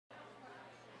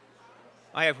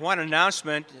I have one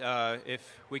announcement, if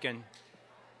we can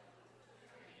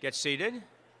get seated.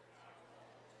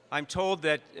 I'm told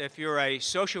that if you're a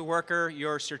social worker,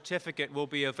 your certificate will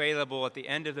be available at the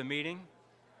end of the meeting.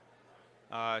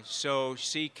 So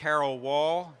see Carol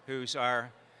Wall, who's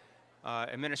our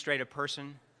administrative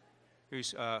person,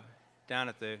 who's down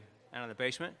in the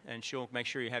basement, and she'll make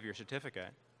sure you have your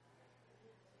certificate.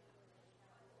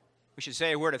 We should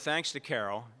say a word of thanks to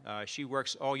Carol. She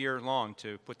works all year long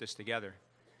to put this together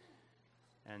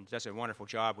and does a wonderful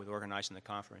job with organizing the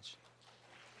conference.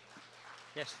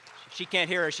 Yes, she can't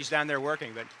hear us. She's down there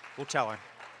working, but we'll tell her.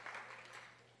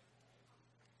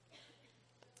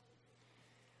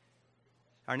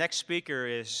 Our next speaker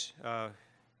is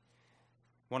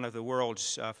one of the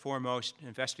world's foremost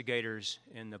investigators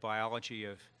in the biology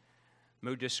of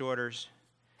mood disorders.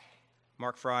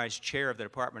 Mark Frye is chair of the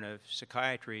Department of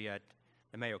Psychiatry at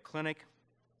the Mayo Clinic.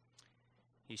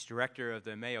 He's director of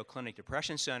the Mayo Clinic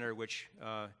Depression Center, which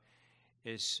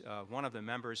is one of the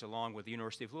members, along with the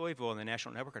University of Louisville, in the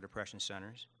National Network of Depression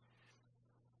Centers.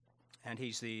 And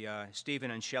he's the Stephen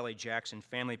and Shelley Jackson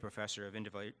Family Professor of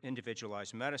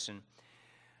Individualized Medicine.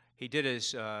 He did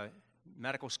his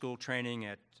medical school training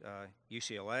at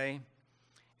UCLA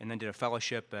and then did a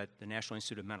fellowship at the National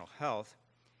Institute of Mental Health,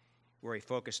 where he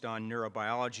focused on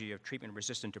neurobiology of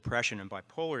treatment-resistant depression and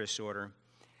bipolar disorder.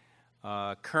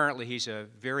 Currently, he's a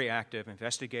very active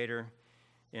investigator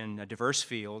in diverse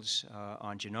fields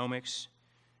on genomics,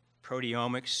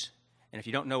 proteomics, and if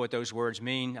you don't know what those words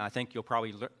mean, I think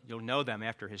you'll know them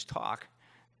after his talk.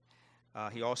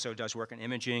 He also does work in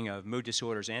imaging of mood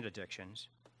disorders and addictions.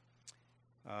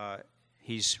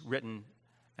 He's written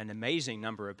an amazing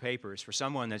number of papers for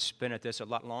someone that's been at this a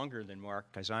lot longer than Mark,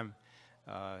 because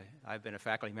I've been a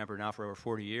faculty member now for over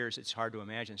 40 years. It's hard to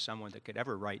imagine someone that could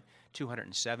ever write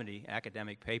 270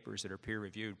 academic papers that are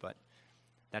peer-reviewed, but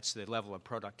that's the level of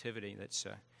productivity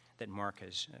that Mark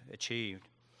has achieved.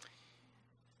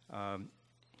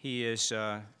 He is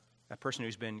a person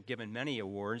who's been given many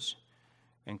awards,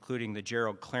 including the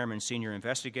Gerald Clareman Senior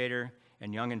Investigator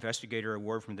and Young Investigator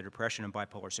Award from the Depression and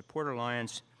Bipolar Support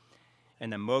Alliance,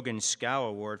 and the Mogan Scow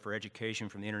Award for Education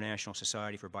from the International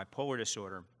Society for Bipolar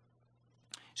Disorder.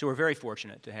 So we're very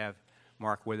fortunate to have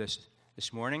Mark with us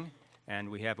this morning, and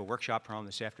we have a workshop for him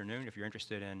this afternoon if you're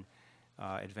interested in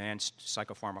advanced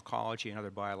psychopharmacology and other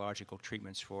biological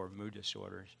treatments for mood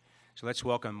disorders. So let's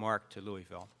welcome Mark to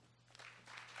Louisville.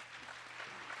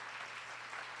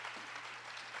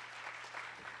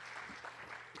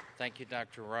 Thank you,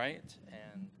 Dr. Wright.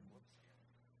 And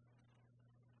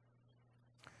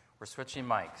we're switching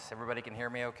mics. Everybody can hear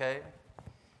me okay?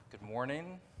 Good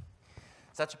morning.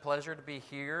 Such a pleasure to be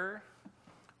here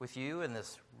with you in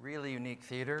this really unique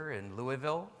theater in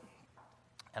Louisville.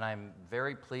 And I'm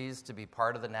very pleased to be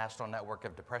part of the National Network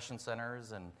of Depression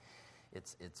Centers, and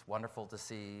it's wonderful to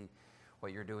see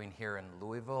what you're doing here in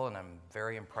Louisville, and I'm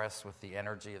very impressed with the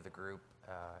energy of the group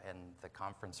and the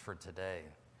conference for today.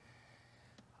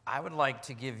 I would like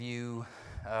to give you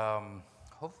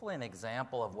hopefully an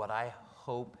example of what I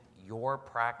hope your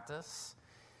practice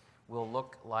will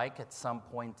look like at some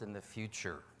point in the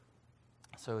future.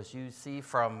 So as you see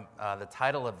from the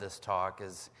title of this talk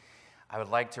is, I would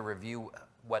like to review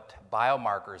what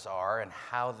biomarkers are and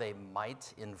how they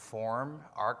might inform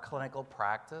our clinical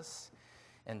practice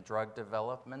and drug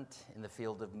development in the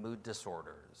field of mood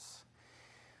disorders.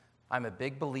 I'm a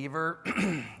big believer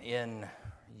in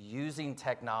using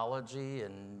technology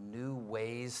and new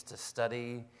ways to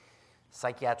study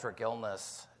psychiatric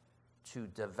illness to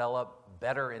develop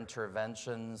better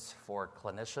interventions for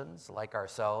clinicians like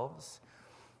ourselves.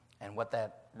 And what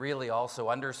that really also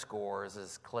underscores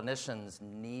is clinicians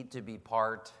need to be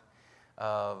part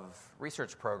of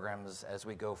research programs as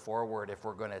we go forward if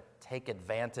we're going to take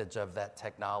advantage of that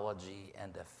technology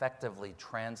and effectively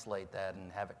translate that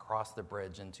and have it cross the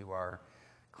bridge into our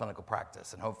clinical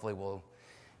practice. And hopefully we'll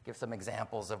give some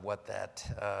examples of what that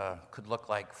could look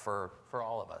like for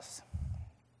all of us.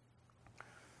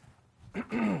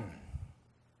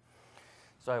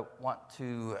 So I want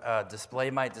to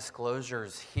display my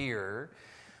disclosures here.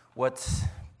 What's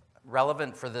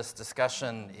relevant for this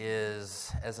discussion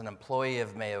is, as an employee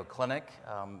of Mayo Clinic,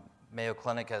 Mayo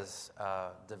Clinic has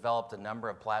developed a number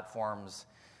of platforms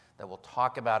that we'll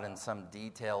talk about in some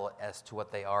detail as to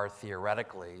what they are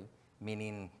theoretically,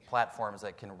 meaning platforms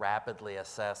that can rapidly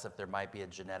assess if there might be a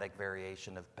genetic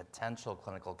variation of potential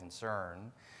clinical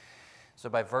concern. So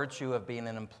by virtue of being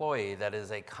an employee, that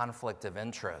is a conflict of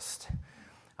interest.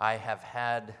 I have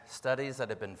had studies that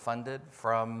have been funded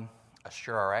from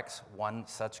AssureRx, one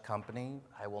such company.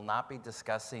 I will not be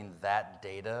discussing that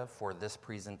data for this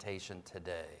presentation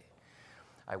today.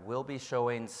 I will be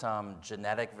showing some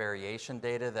genetic variation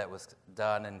data that was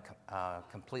done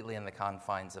completely in the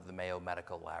confines of the Mayo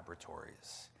Medical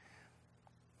Laboratories.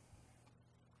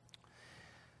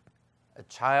 A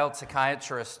child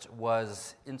psychiatrist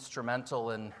was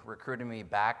instrumental in recruiting me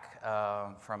back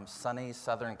from sunny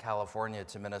Southern California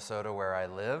to Minnesota, where I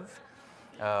live.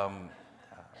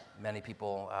 Many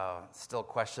people still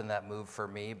question that move for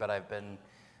me, but I've been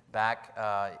back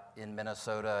in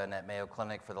Minnesota and at Mayo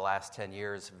Clinic for the last 10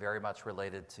 years, very much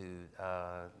related to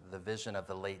the vision of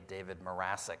the late David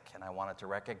Morasic, and I wanted to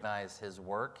recognize his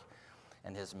work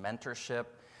and his mentorship.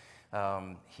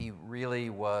 He really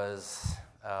was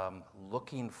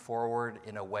looking forward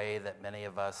in a way that many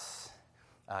of us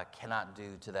cannot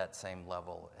do to that same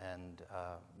level. And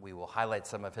we will highlight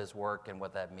some of his work and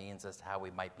what that means as to how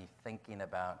we might be thinking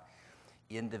about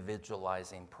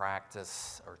individualizing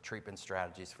practice or treatment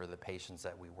strategies for the patients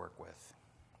that we work with.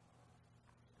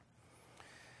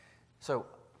 So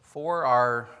for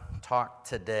our talk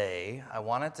today, I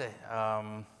wanted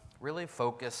to really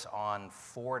focus on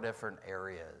 4 different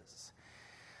areas.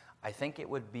 I think it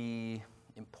would be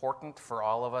important for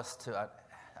all of us to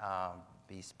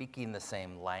be speaking the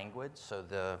same language. So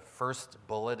the first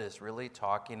bullet is really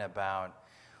talking about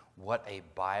what a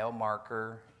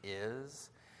biomarker is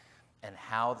and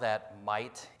how that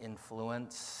might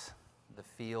influence the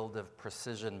field of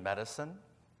precision medicine.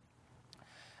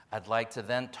 I'd like to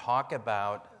then talk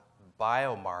about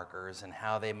biomarkers and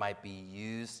how they might be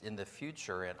used in the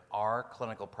future in our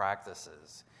clinical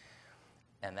practices.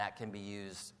 And that can be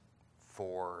used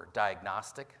for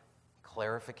diagnostic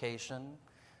clarification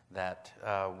that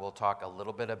we'll talk a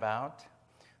little bit about.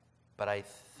 But I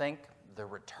think the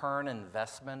return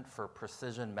investment for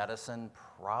precision medicine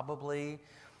probably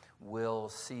will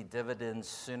see dividends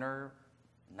sooner,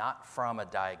 not from a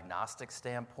diagnostic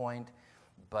standpoint,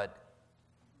 but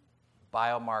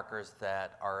biomarkers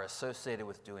that are associated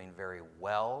with doing very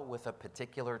well with a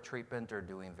particular treatment or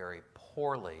doing very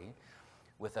poorly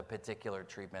with a particular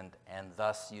treatment, and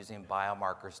thus using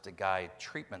biomarkers to guide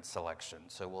treatment selection.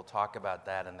 So we'll talk about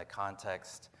that in the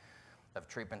context of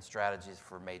treatment strategies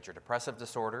for major depressive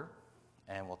disorder,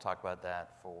 and we'll talk about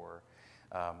that for,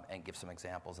 and give some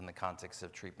examples in the context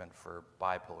of treatment for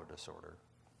bipolar disorder.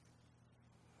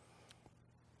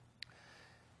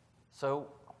 So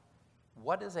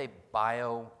what is a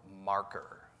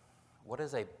biomarker? What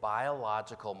is a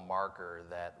biological marker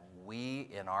that we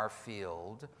in our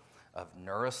field of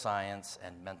neuroscience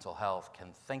and mental health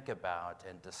can think about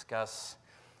and discuss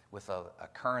with a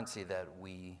currency that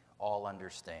we all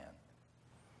understand?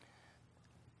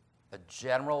 A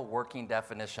general working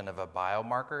definition of a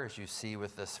biomarker, as you see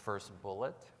with this first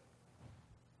bullet,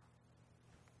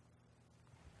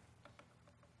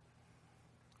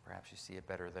 perhaps you see it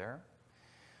better there,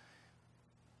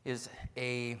 is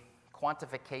a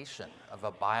quantification of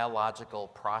a biological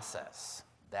process.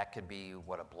 That could be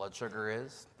what a blood sugar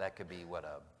is, that could be what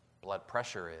a blood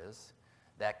pressure is,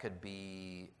 that could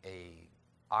be a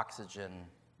oxygen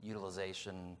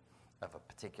utilization of a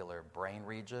particular brain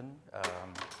region.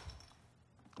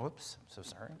 Whoops, I'm so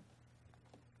sorry.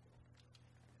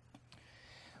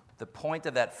 The point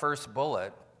of that first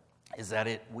bullet is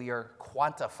that we are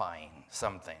quantifying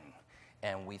something,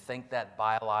 and we think that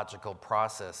biological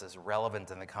process is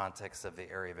relevant in the context of the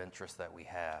area of interest that we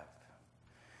have.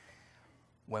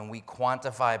 When we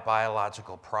quantify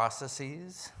biological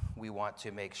processes, we want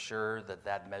to make sure that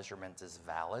that measurement is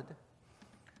valid,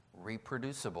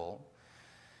 reproducible,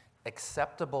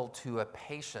 acceptable to a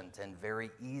patient, and very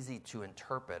easy to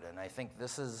interpret. And I think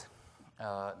this is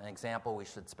an example we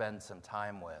should spend some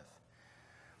time with.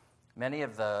 Many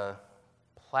of the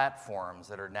platforms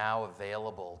that are now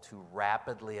available to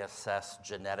rapidly assess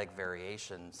genetic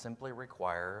variation simply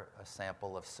require a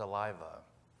sample of saliva.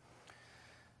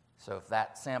 So if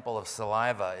that sample of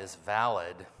saliva is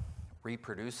valid,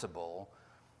 reproducible,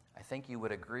 I think you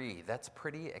would agree that's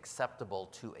pretty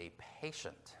acceptable to a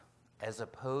patient, as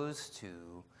opposed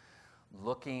to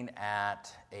looking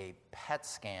at a PET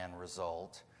scan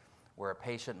result where a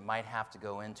patient might have to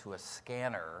go into a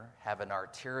scanner, have an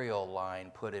arterial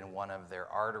line put in one of their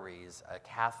arteries, a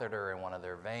catheter in one of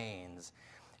their veins,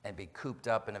 and be cooped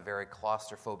up in a very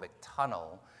claustrophobic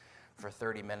tunnel for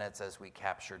 30 minutes as we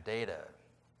capture data.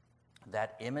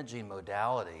 That imaging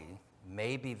modality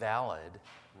may be valid,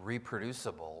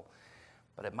 reproducible,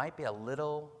 but it might be a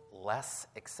little less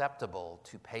acceptable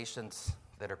to patients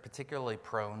that are particularly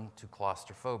prone to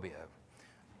claustrophobia.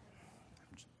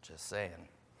 I'm just saying.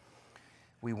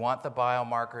 We want the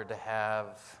biomarker to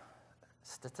have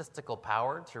statistical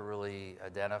power to really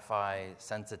identify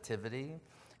sensitivity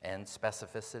and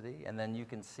specificity, and then you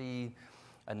can see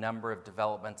a number of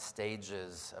development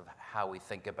stages of how we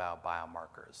think about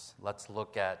biomarkers. Let's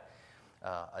look at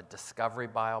a discovery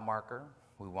biomarker.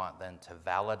 We want then to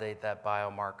validate that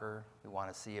biomarker. We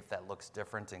want to see if that looks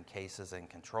different in cases and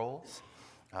controls,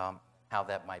 how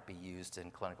that might be used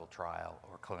in clinical trial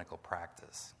or clinical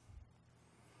practice.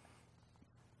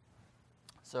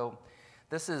 So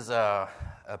this is a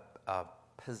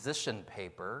position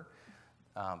paper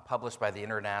published by the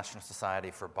International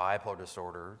Society for Bipolar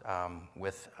Disorder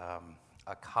with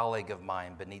a colleague of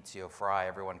mine, Benicio Frye.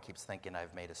 Everyone keeps thinking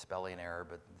I've made a spelling error,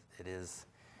 but it is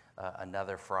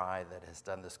another Frye that has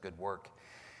done this good work.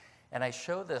 And I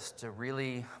show this to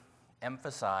really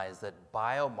emphasize that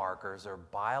biomarkers or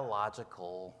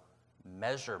biological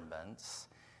measurements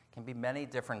can be many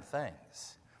different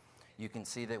things. You can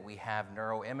see that we have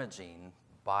neuroimaging,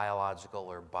 biological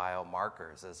or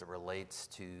biomarkers as it relates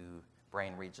to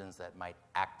brain regions that might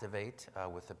activate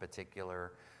with a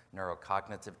particular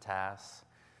neurocognitive task,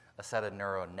 a set of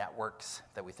neural networks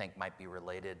that we think might be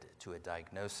related to a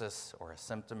diagnosis or a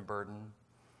symptom burden.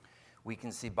 We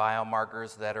can see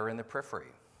biomarkers that are in the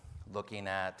periphery, looking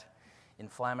at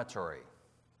inflammatory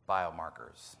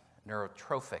biomarkers,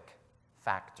 neurotrophic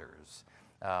factors,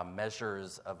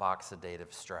 measures of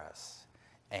oxidative stress.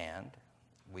 And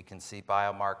we can see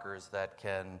biomarkers that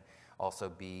can also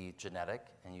be genetic,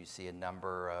 and you see a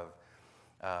number of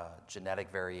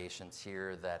genetic variations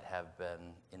here that have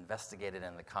been investigated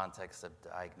in the context of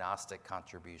diagnostic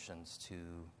contributions to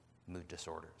mood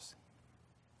disorders.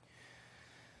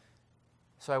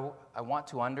 So I want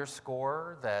to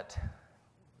underscore that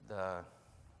the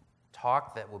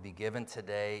talk that will be given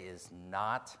today is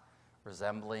not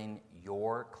resembling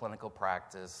your clinical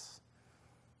practice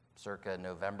circa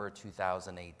November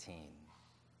 2018.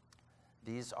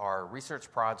 These are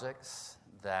research projects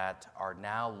that are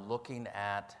now looking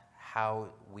at how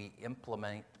we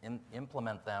implement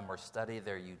them or study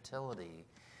their utility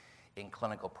in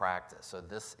clinical practice. So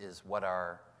this is what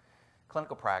our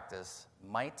clinical practice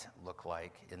might look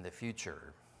like in the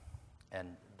future.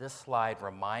 And this slide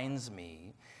reminds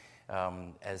me,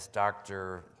 as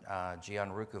Dr.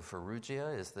 Gianluca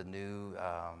Ferrugia is the new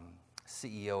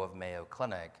CEO of Mayo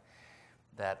Clinic,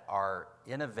 that our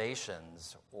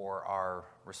innovations or our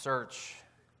research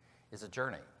is a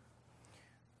journey.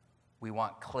 We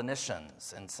want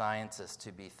clinicians and scientists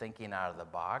to be thinking out of the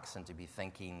box and to be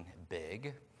thinking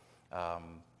big,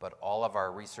 but all of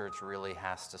our research really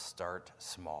has to start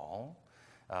small,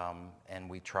 and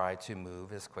we try to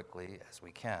move as quickly as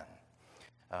we can.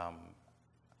 I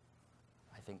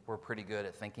think we're pretty good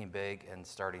at thinking big and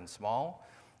starting small.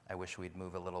 I wish we'd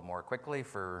move a little more quickly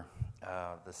for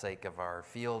the sake of our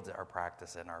field, our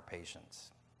practice, and our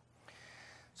patients.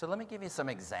 So let me give you some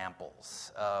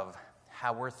examples of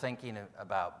how we're thinking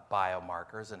about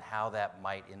biomarkers and how that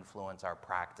might influence our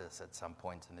practice at some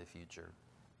point in the future.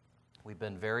 We've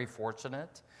been very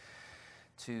fortunate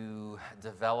to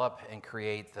develop and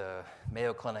create the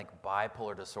Mayo Clinic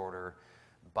Bipolar Disorder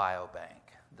Biobank.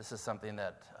 This is something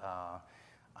that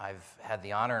I've had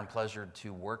the honor and pleasure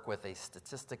to work with a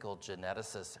statistical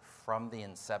geneticist from the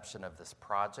inception of this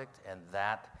project, and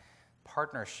that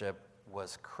partnership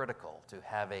was critical to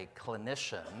have a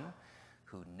clinician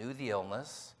who knew the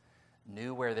illness,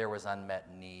 knew where there was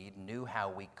unmet need, knew how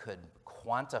we could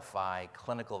quantify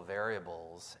clinical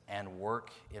variables, and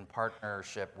work in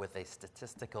partnership with a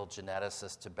statistical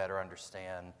geneticist to better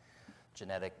understand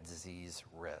genetic disease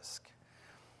risk.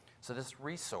 So this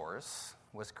resource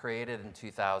was created in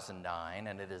 2009,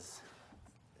 and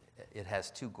it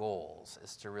has two goals,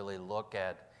 is to really look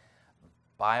at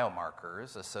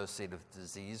biomarkers associated with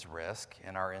disease risk,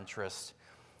 and our interest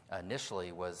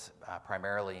initially was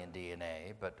primarily in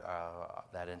DNA, but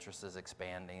that interest is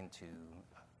expanding to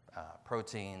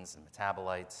proteins and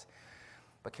metabolites.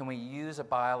 But can we use a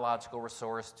biological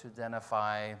resource to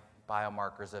identify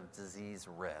biomarkers of disease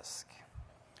risk?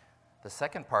 The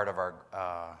second part of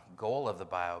our goal of the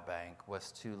biobank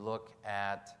was to look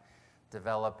at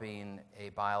developing a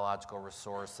biological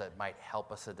resource that might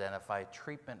help us identify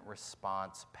treatment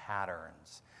response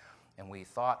patterns. And we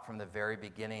thought from the very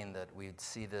beginning that we'd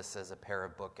see this as a pair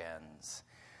of bookends.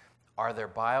 Are there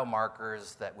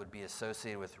biomarkers that would be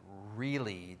associated with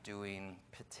really doing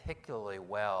particularly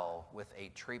well with a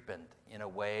treatment in a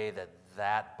way that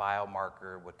that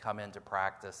biomarker would come into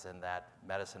practice and that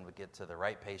medicine would get to the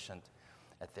right patient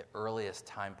at the earliest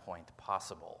time point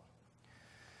possible?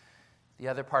 The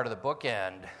other part of the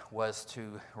bookend was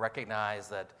to recognize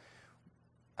that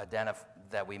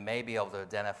we may be able to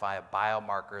identify a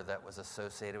biomarker that was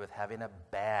associated with having a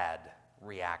bad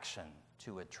reaction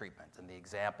to a treatment. And the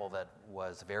example that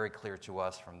was very clear to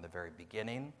us from the very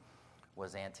beginning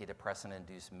was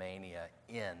antidepressant-induced mania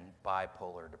in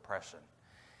bipolar depression.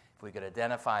 If we could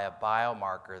identify a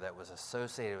biomarker that was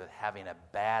associated with having a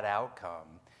bad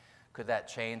outcome, could that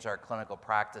change our clinical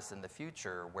practice in the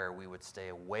future where we would stay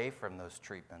away from those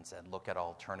treatments and look at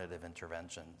alternative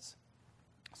interventions?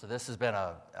 So this has been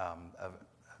a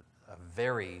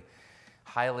very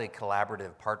highly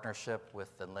collaborative partnership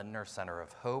with the Lindner Center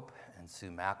of Hope and Sue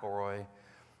McElroy,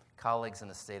 colleagues in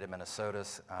the state of Minnesota,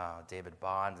 David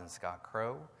Bond and Scott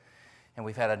Crow. And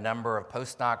we've had a number of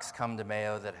postdocs come to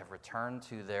Mayo that have returned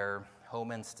to their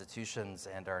home institutions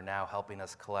and are now helping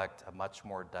us collect a much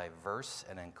more diverse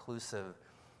and inclusive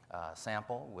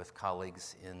sample with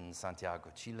colleagues in Santiago,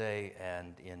 Chile,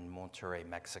 and in Monterrey,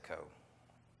 Mexico.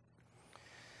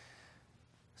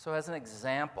 So as an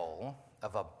example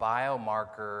of a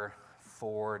biomarker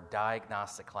for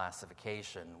diagnostic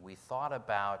classification, we thought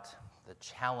about the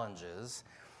challenges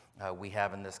we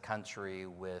have in this country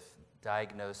with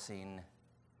diagnosing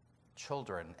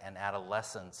children and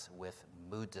adolescents with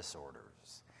mood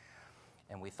disorders.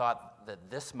 And we thought that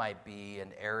this might be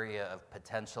an area of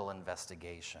potential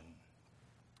investigation.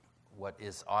 What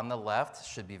is on the left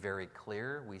should be very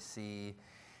clear. We see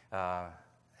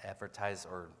advertise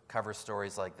or cover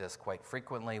stories like this quite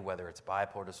frequently, whether it's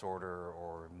bipolar disorder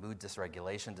or mood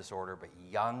dysregulation disorder, but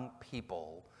young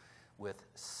people with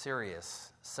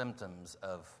serious symptoms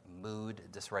of mood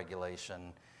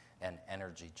dysregulation and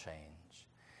energy change.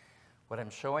 What I'm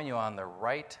showing you on the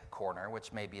right corner,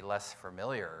 which may be less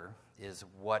familiar, is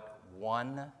what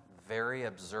one very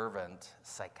observant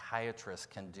psychiatrist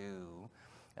can do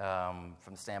from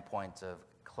the standpoint of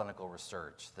clinical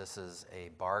research. This is a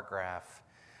bar graph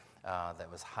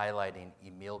that was highlighting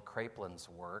Emil Kraepelin's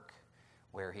work,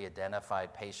 where he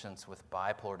identified patients with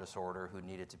bipolar disorder who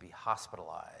needed to be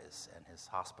hospitalized, and his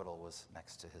hospital was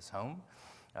next to his home.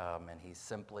 And he's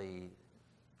simply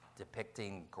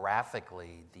depicting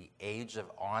graphically the age of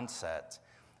onset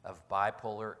of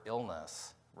bipolar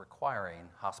illness requiring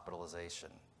hospitalization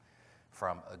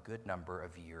from a good number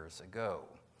of years ago.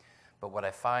 But what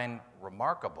I find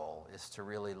remarkable is to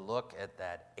really look at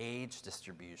that age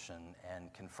distribution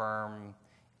and confirm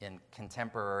in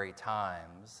contemporary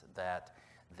times that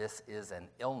this is an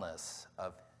illness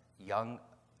of young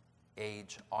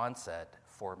age onset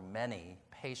for many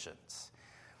patients.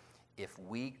 If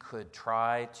we could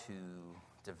try to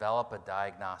develop a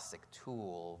diagnostic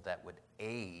tool that would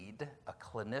aid a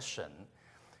clinician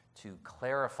to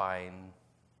clarifying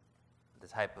the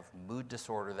type of mood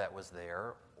disorder that was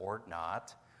there or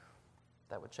not,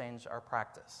 that would change our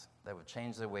practice. That would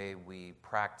change the way we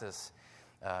practice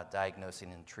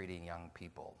diagnosing and treating young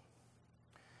people.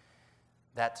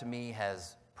 That, to me,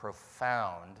 has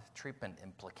profound treatment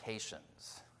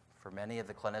implications. For many of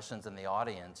the clinicians in the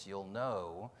audience, you'll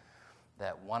know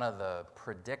that one of the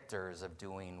predictors of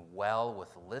doing well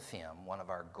with lithium, one of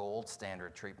our gold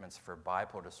standard treatments for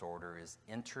bipolar disorder, is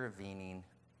intervening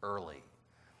early.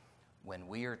 When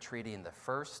we are treating the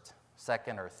first,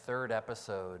 second, or third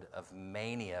episode of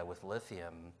mania with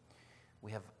lithium,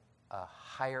 we have a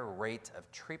higher rate of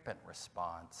treatment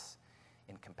response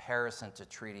in comparison to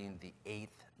treating the 8th,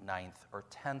 9th, or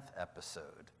 10th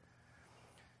episode.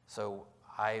 So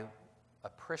I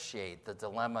appreciate the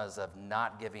dilemmas of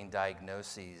not giving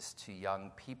diagnoses to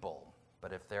young people,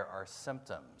 but if there are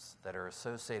symptoms that are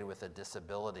associated with a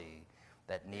disability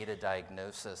that need a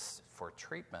diagnosis for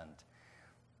treatment,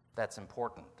 that's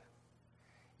important.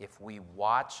 If we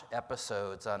watch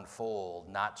episodes unfold,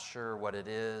 not sure what it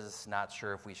is, not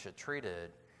sure if we should treat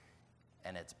it,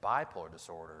 and it's bipolar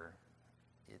disorder,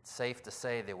 it's safe to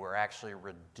say that we're actually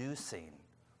reducing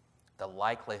the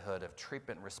likelihood of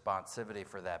treatment responsivity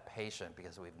for that patient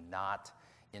because we've not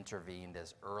intervened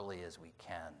as early as we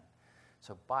can.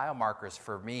 So biomarkers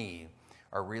for me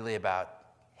are really about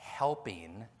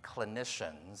helping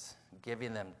clinicians,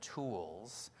 giving them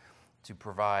tools to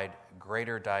provide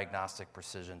greater diagnostic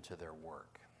precision to their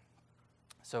work.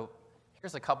 So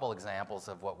here's a couple examples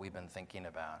of what we've been thinking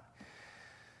about.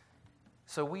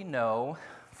 So we know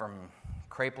from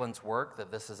Kraepelin's work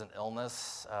that this is an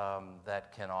illness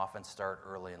that can often start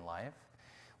early in life.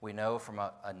 We know from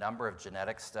a number of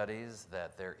genetic studies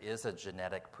that there is a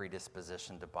genetic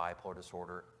predisposition to bipolar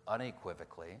disorder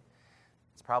unequivocally.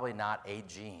 It's probably not a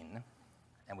gene,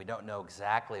 and we don't know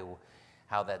exactly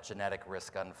how that genetic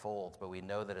risk unfolds, but we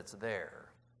know that it's there.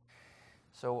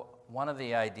 So one of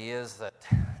the ideas that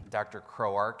Dr.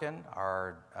 Crow-Arkin,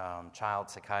 our child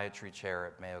psychiatry chair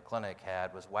at Mayo Clinic,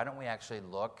 had was, why don't we actually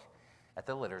look at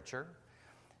the literature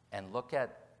and look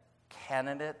at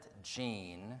candidate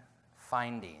gene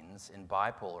findings in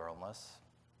bipolar illness,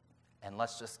 and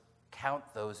let's just count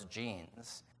those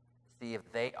genes, see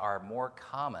if they are more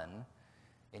common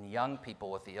in young people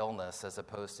with the illness as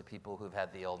opposed to people who've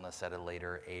had the illness at a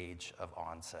later age of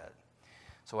onset.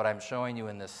 So what I'm showing you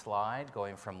in this slide,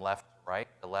 going from left to right,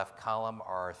 the left column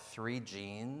are 3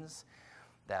 genes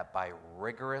that by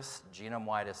rigorous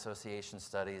genome-wide association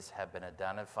studies have been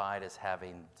identified as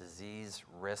having disease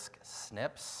risk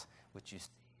SNPs, which you see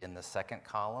in the second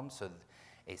column. So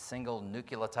a single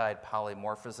nucleotide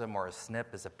polymorphism, or a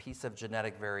SNP, is a piece of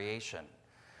genetic variation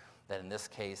that in this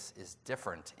case is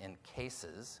different in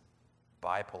cases,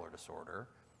 bipolar disorder,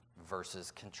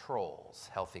 versus controls,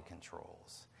 healthy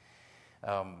controls.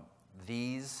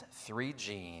 These 3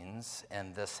 genes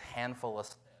and this handful of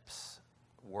SNPs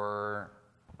were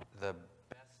the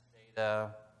best data.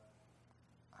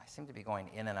 I seem to be going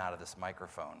in and out of this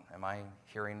microphone. Am I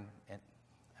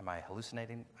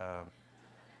hallucinating?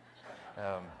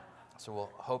 So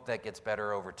we'll hope that gets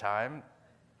better over time.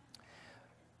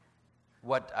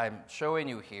 What I'm showing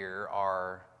you here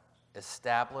are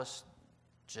established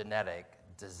genetic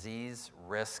disease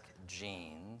risk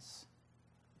genes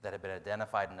that have been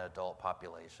identified in adult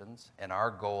populations, and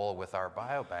our goal with our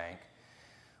biobank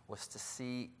was to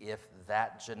see if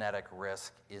that genetic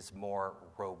risk is more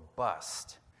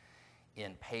robust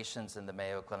in patients in the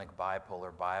Mayo Clinic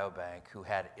Bipolar Biobank who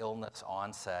had illness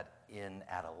onset in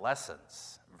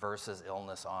adolescence versus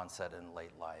illness onset in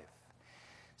late life.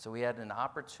 So we had an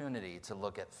opportunity to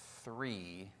look at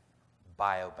 3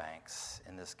 biobanks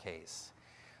in this case.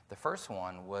 The first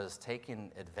one was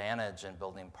taking advantage and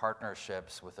building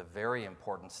partnerships with a very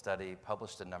important study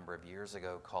published a number of years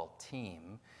ago called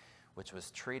TEAM, which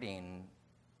was treating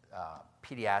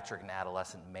pediatric and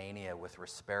adolescent mania with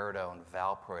risperidone,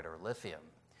 valproate, or lithium.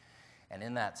 And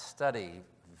in that study,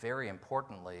 very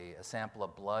importantly, a sample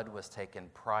of blood was taken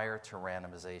prior to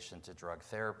randomization to drug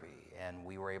therapy, and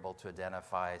we were able to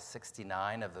identify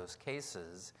 69 of those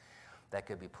cases that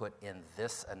could be put in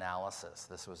this analysis.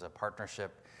 This was a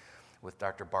partnership with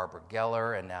Dr. Barbara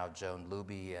Geller and now Joan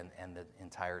Luby and the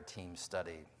entire TEAM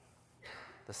study.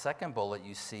 The second bullet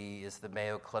you see is the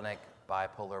Mayo Clinic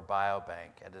Bipolar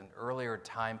Biobank. At an earlier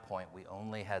time point, we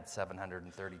only had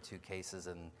 732 cases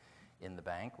in the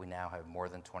bank. We now have more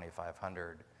than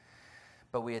 2,500.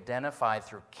 But we identified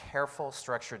through careful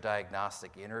structured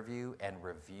diagnostic interview and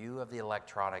review of the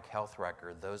electronic health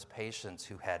record those patients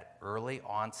who had early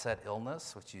onset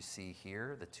illness, which you see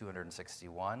here, the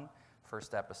 261,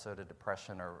 first episode of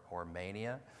depression or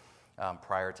mania,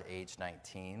 prior to age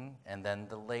 19, and then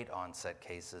the late onset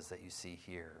cases that you see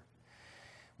here.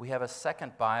 We have a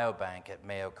second biobank at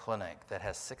Mayo Clinic that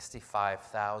has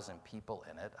 65,000 people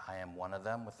in it. I am one of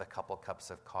them with a couple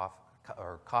cups of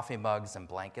coffee mugs and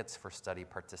blankets for study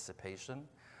participation.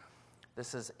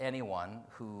 This is anyone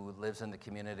who lives in the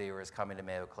community or is coming to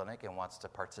Mayo Clinic and wants to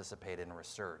participate in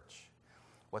research.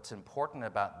 What's important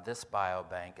about this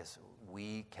biobank is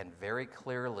we can very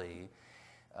clearly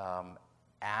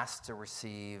ask to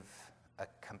receive a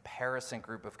comparison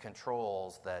group of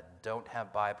controls that don't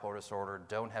have bipolar disorder,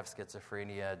 don't have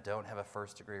schizophrenia, don't have a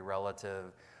first-degree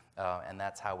relative, and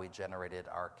that's how we generated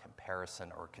our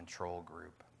comparison or control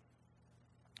group.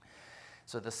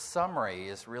 So the summary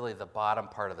is really the bottom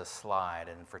part of the slide,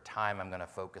 and for time I'm going to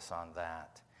focus on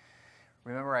that.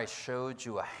 Remember I showed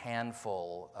you a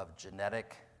handful of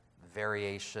genetic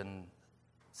variation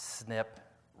SNP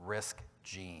risk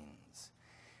genes.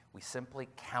 We simply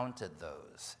counted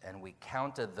those, and we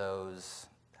counted those,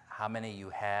 how many you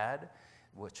had,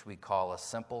 which we call a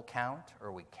simple count,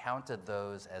 or we counted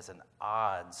those as an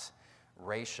odds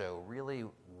ratio, really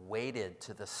weighted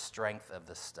to the strength of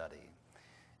the study.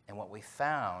 And what we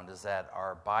found is that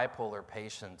our bipolar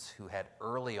patients who had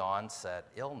early onset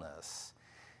illness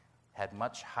had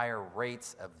much higher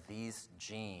rates of these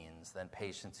genes than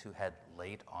patients who had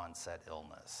late onset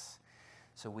illness.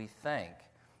 So we think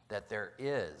that there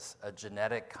is a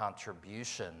genetic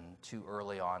contribution to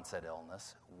early onset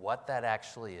illness. What that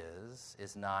actually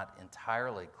is not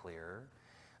entirely clear.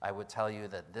 I would tell you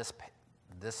that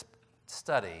this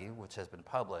study, which has been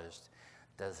published,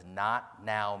 does not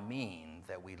now mean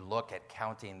that we look at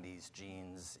counting these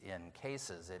genes in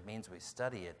cases. It means we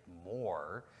study it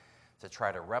more to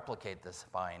try to replicate this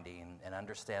finding and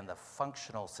understand the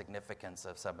functional significance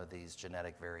of some of these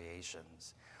genetic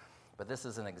variations. But this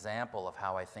is an example of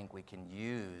how I think we can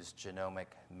use genomic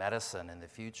medicine in the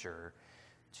future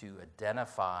to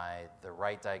identify the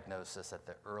right diagnosis at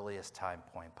the earliest time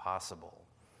point possible.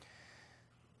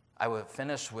 I will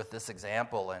finish with this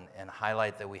example and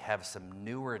highlight that we have some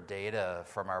newer data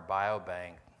from our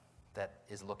biobank that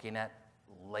is looking at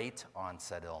late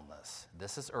onset illness.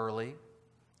 This is early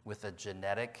with a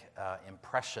genetic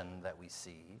impression that we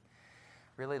see.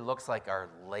 really looks like our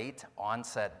late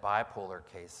onset bipolar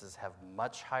cases have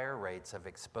much higher rates of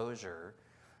exposure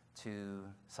to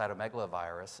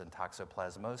cytomegalovirus and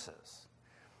toxoplasmosis.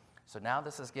 So now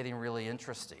this is getting really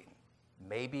interesting.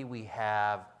 Maybe we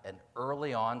have an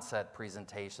early onset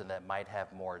presentation that might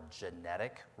have more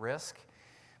genetic risk,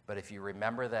 but if you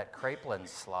remember that Kraepelin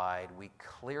slide, we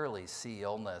clearly see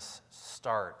illness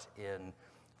start in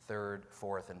third,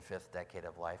 fourth, and fifth decade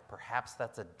of life. Perhaps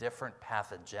that's a different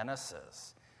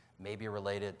pathogenesis, maybe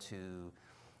related to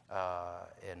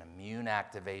an immune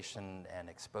activation and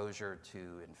exposure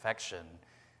to infection.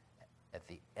 At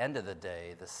the end of the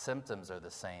day, the symptoms are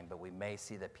the same, but we may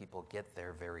see that people get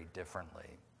there very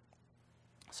differently.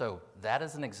 So that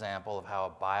is an example of how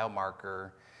a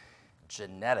biomarker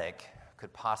genetic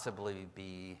could possibly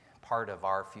be part of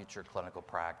our future clinical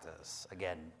practice.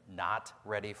 Again, not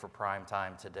ready for prime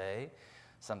time today,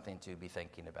 something to be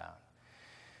thinking about.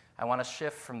 I want to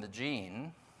shift from the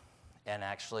gene and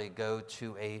actually go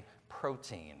to a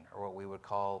protein, or what we would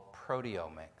call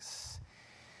proteomics.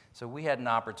 So we had an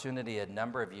opportunity a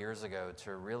number of years ago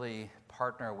to really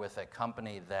partner with a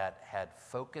company that had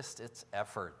focused its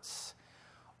efforts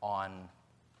on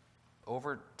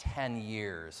over 10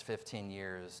 years, 15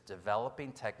 years,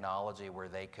 developing technology where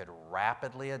they could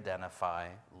rapidly identify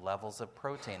levels of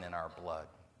protein in our blood.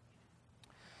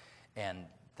 And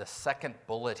the second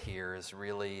bullet here is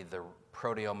really the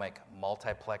proteomic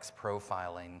multiplex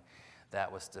profiling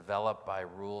that was developed by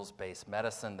rules-based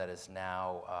medicine that is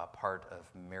now part of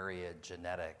Myriad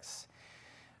Genetics.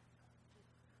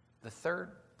 The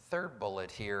third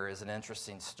bullet here is an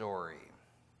interesting story.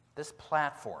 This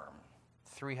platform,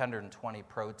 320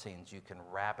 proteins you can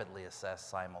rapidly assess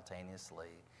simultaneously,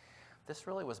 this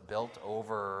really was built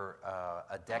over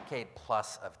a decade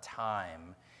plus of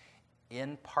time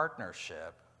in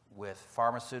partnership with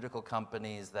pharmaceutical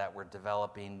companies that were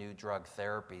developing new drug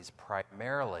therapies,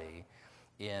 primarily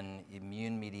in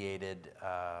immune-mediated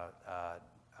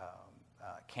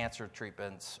cancer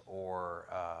treatments or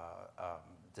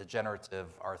degenerative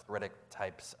arthritic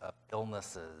types of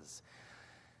illnesses.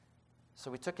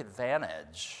 So we took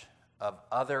advantage of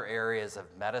other areas of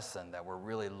medicine that were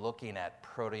really looking at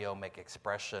proteomic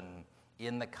expression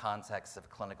in the context of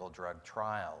clinical drug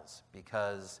trials,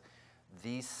 because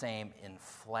these same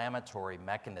inflammatory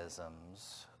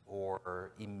mechanisms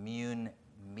or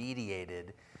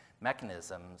immune-mediated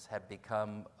mechanisms have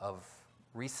become of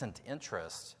recent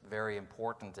interest, very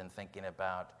important in thinking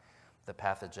about the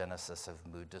pathogenesis of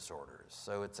mood disorders.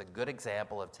 So it's a good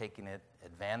example of taking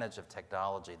advantage of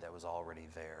technology that was already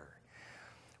there.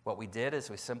 What we did is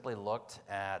we simply looked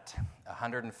at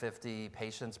 150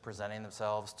 patients presenting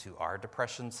themselves to our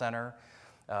depression center,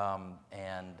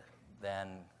 and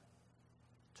then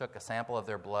took a sample of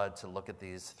their blood to look at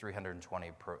these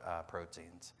 320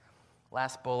 proteins.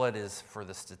 Last bullet is for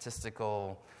the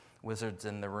statistical wizards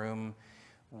in the room.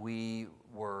 We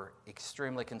were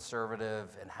extremely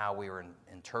conservative in how we were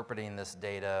interpreting this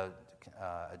data,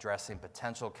 addressing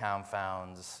potential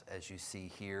confounds. As you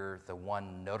see here, the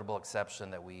one notable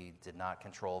exception that we did not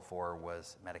control for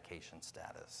was medication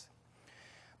status.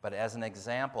 But as an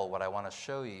example, what I want to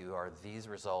show you are these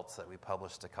results that we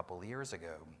published a couple years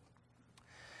ago.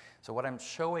 So what I'm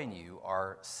showing you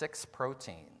are 6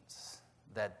 proteins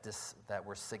that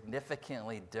were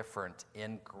significantly different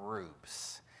in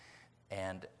groups,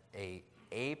 and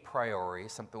a priori,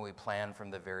 something we planned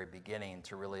from the very beginning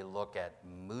to really look at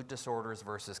mood disorders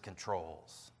versus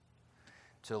controls,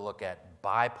 to look at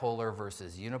bipolar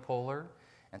versus unipolar,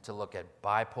 and to look at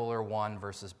bipolar 1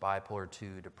 versus bipolar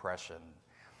 2 depression.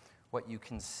 What you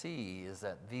can see is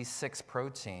that these 6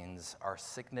 proteins are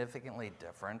significantly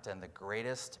different, and the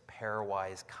greatest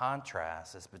pairwise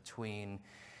contrast is between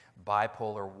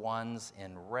bipolar 1s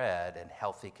in red and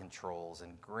healthy controls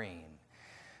in green.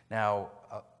 Now,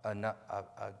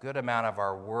 a good amount of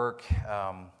our work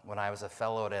when I was a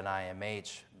fellow at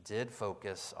NIMH did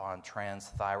focus on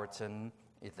transthyretin,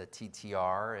 the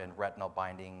TTR, and retinal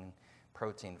binding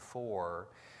protein 4,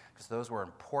 because those were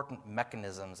important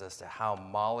mechanisms as to how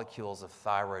molecules of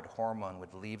thyroid hormone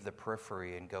would leave the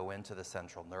periphery and go into the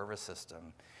central nervous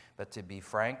system. But to be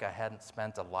frank, I hadn't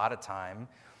spent a lot of time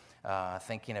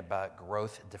thinking about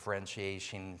growth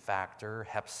differentiation factor,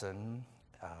 hepsin,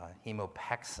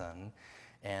 hemopexin,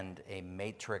 and a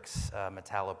matrix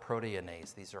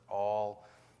metalloproteinase. These are all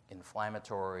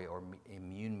inflammatory or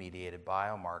immune-mediated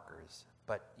biomarkers.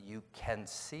 But you can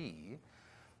see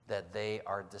that they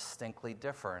are distinctly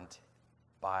different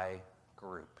by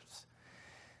groups.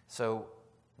 So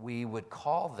we would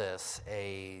call this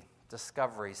a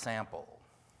discovery sample.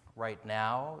 Right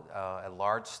now, a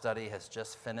large study has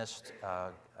just finished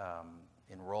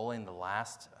enrolling the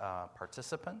last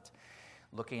participant,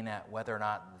 looking at whether or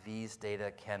not these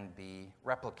data can be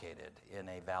replicated in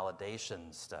a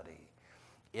validation study.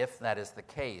 If that is the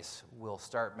case, we'll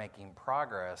start making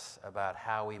progress about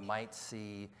how we might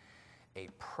see a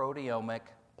proteomic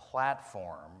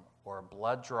platform or a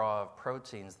blood draw of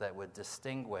proteins that would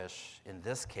distinguish, in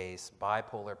this case,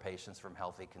 bipolar patients from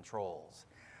healthy controls.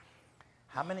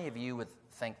 How many of you would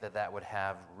think that that would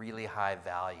have really high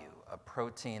value, a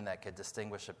protein that could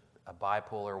distinguish a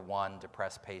bipolar 1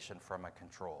 depressed patient from a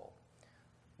control?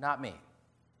 Not me.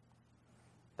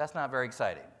 That's not very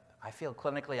exciting. I feel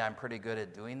clinically I'm pretty good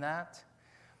at doing that,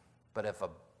 but if a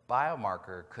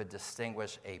biomarker could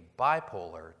distinguish a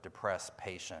bipolar depressed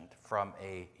patient from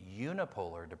a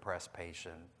unipolar depressed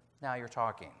patient, now you're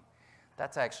talking.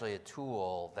 That's actually a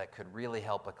tool that could really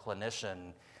help a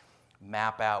clinician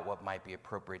map out what might be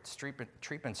appropriate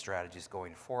treatment strategies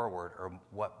going forward or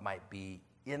what might be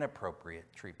inappropriate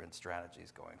treatment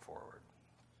strategies going forward.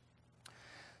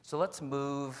 So let's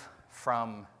move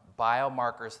from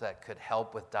biomarkers that could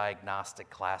help with diagnostic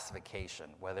classification,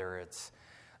 whether it's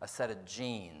a set of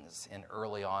genes in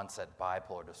early onset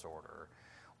bipolar disorder,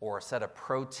 or a set of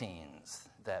proteins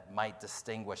that might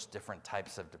distinguish different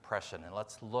types of depression. And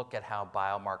let's look at how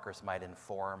biomarkers might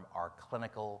inform our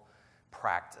clinical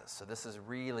practice. So this is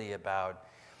really about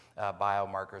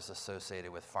biomarkers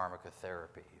associated with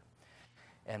pharmacotherapy.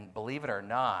 And believe it or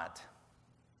not,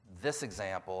 this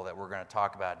example that we're going to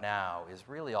talk about now is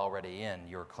really already in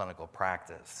your clinical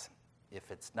practice.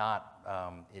 If it's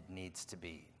not, it needs to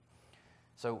be.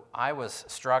 So I was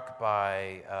struck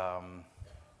by a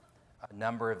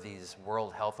number of these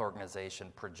World Health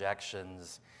Organization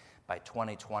projections. By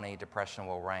 2020, depression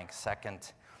will rank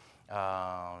second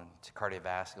to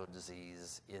cardiovascular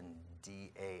disease in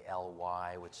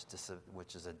DALY,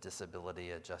 which is a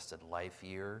disability-adjusted life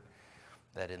year.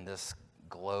 That in this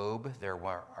globe, there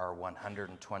are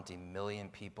 120 million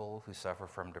people who suffer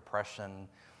from depression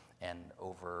and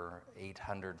over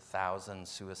 800,000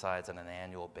 suicides on an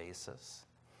annual basis.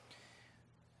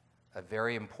 A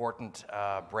very important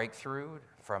breakthrough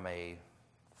from a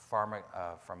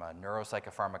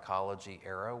neuropsychopharmacology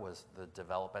era was the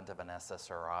development of an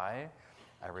SSRI.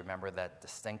 I remember that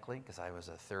distinctly because I was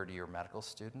a third-year medical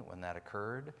student when that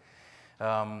occurred.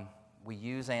 We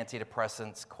use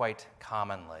antidepressants quite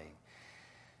commonly.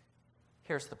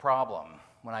 Here's the problem.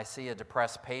 When I see a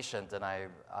depressed patient and I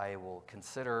will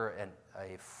consider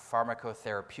a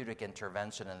pharmacotherapeutic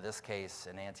intervention, in this case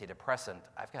an antidepressant,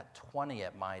 I've got 20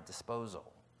 at my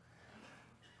disposal.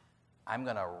 I'm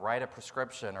going to write a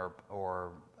prescription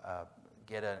or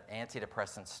get an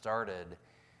antidepressant started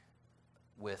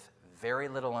with very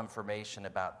little information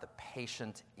about the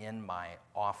patient in my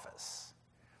office.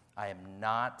 I am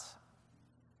not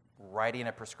writing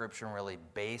a prescription really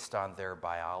based on their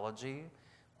biology.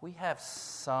 We have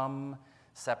some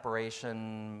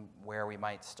separation where we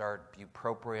might start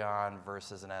bupropion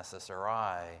versus an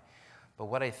SSRI. But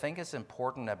what I think is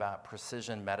important about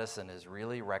precision medicine is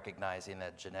really recognizing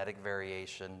that genetic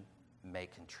variation may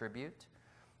contribute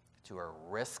to a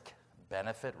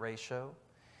risk-benefit ratio,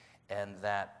 and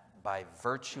that by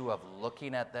virtue of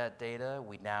looking at that data,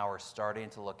 we now are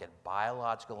starting to look at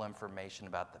biological information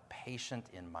about the patient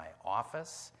in my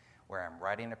office where I'm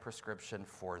writing a prescription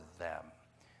for them,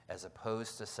 as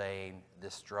opposed to saying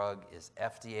this drug is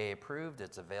FDA approved,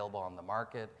 it's available on the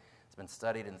market, it's been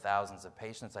studied in thousands of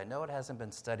patients. I know it hasn't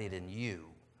been studied in you,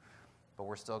 but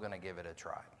we're still going to give it a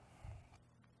try.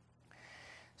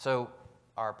 So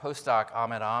our postdoc,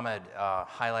 Ahmed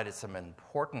highlighted some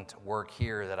important work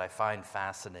here that I find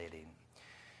fascinating.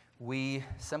 We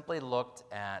simply looked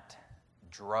at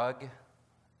drug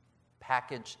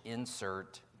package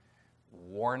insert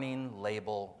warning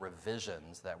label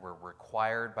revisions that were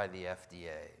required by the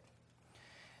FDA.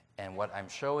 And what I'm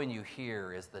showing you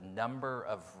here is the number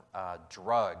of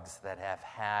drugs that have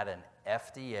had an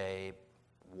FDA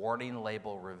warning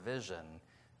label revision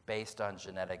based on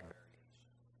genetic variation.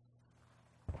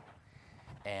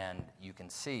 And you can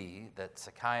see that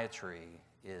psychiatry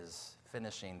is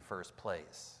finishing first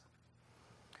place.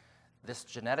 This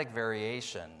genetic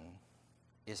variation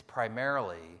is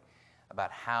primarily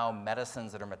about how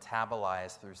medicines that are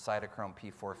metabolized through cytochrome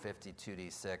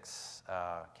P450-2D6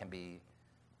 can be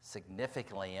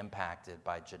significantly impacted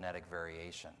by genetic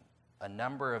variation. A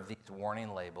number of these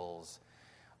warning labels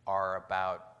are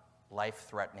about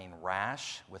life-threatening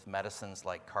rash with medicines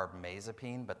like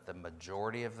carbamazepine, but the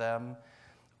majority of them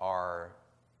are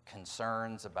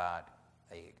concerns about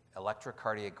an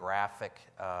electrocardiographic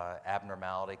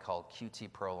abnormality called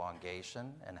QT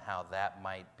prolongation and how that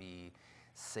might be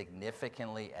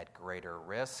significantly at greater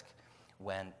risk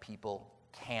when people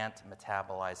can't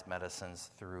metabolize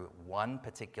medicines through one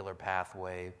particular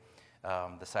pathway,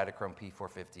 the cytochrome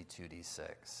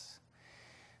P450-2D6.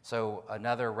 So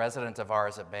another resident of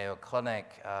ours at Mayo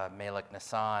Clinic, Malik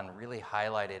Nassan, really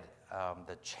highlighted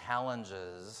the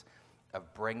challenges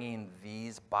of bringing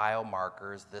these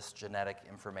biomarkers, this genetic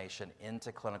information,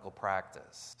 into clinical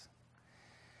practice.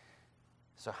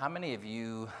 So how many of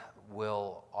you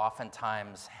will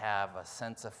oftentimes have a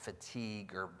sense of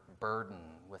fatigue or burden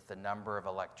with the number of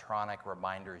electronic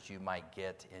reminders you might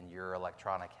get in your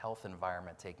electronic health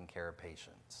environment taking care of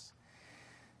patients?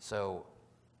 So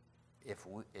if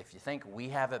you think we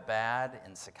have it bad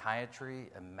in psychiatry,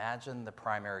 imagine the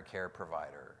primary care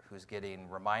provider who's getting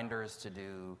reminders to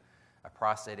do a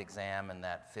prostate exam in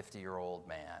that 50-year-old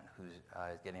man, who's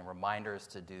getting reminders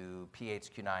to do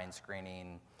PHQ-9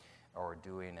 screening or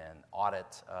doing an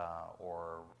audit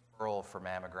or referral for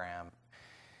mammogram.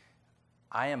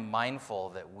 I am mindful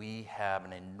that we have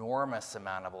an enormous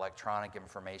amount of electronic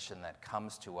information that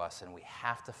comes to us, and we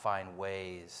have to find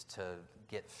ways to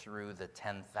get through the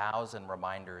 10,000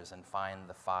 reminders and find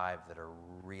the 5 that are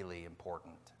really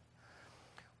important.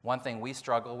 One thing we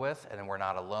struggle with, and we're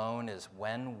not alone, is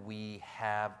when we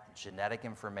have genetic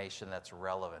information that's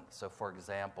relevant. So for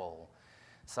example,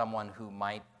 someone who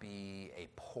might be a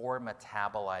poor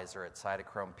metabolizer at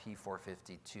cytochrome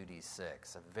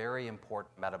P450-2D6, a very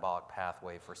important metabolic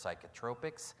pathway for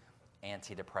psychotropics,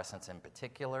 antidepressants in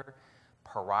particular,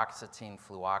 paroxetine,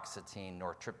 fluoxetine,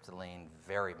 nortriptyline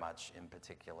very much in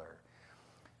particular.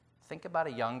 Think about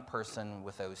a young person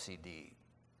with OCD.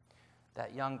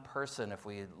 That young person, if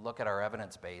we look at our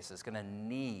evidence base, is going to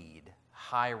need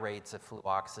high rates of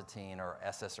fluoxetine or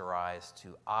SSRIs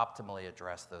to optimally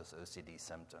address those OCD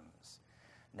symptoms.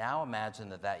 Now imagine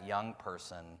that young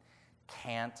person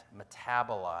can't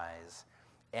metabolize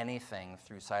anything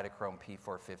through cytochrome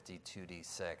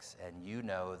P450-2D6, and you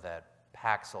know that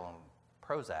Paxil and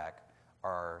Prozac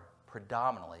are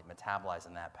predominantly metabolized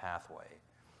in that pathway.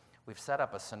 We've set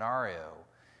up a scenario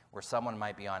where someone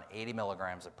might be on 80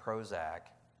 milligrams of Prozac,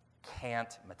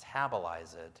 can't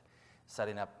metabolize it,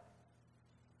 setting up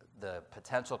the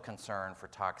potential concern for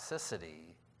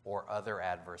toxicity or other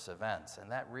adverse events.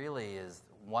 And that really is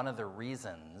one of the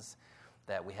reasons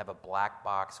that we have a black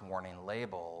box warning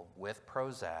label with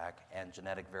Prozac and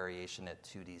genetic variation at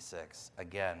 2D6,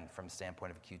 again, from the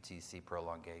standpoint of QTc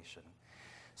prolongation.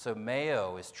 So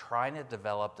Mayo is trying to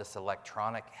develop this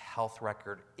electronic health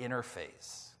record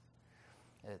interface.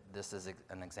 This is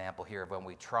an example here of when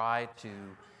we try to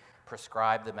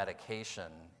prescribe the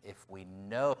medication, if we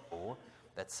know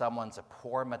that someone's a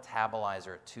poor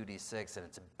metabolizer at 2D6 and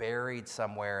it's buried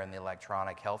somewhere in the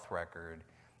electronic health record,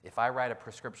 if I write a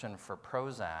prescription for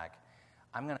Prozac,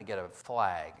 I'm going to get a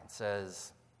flag that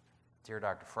says, "Dear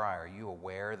Dr. Frye, are you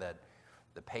aware that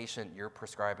the patient you're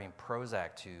prescribing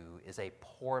Prozac to is a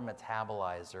poor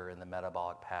metabolizer in the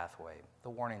metabolic pathway?" The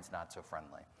warning's not so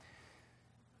friendly.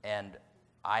 And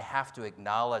I have to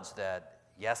acknowledge that,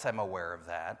 yes, I'm aware of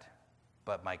that,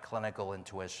 but my clinical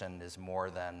intuition is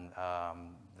more than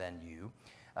you.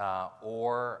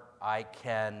 Or I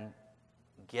can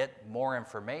get more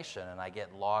information and I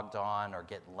get logged on or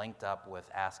get linked up with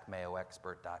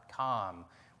AskMayoExpert.com,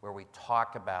 where we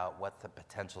talk about what the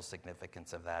potential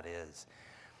significance of that is.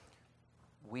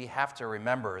 We have to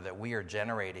remember that we are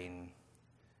generating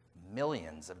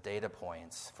millions of data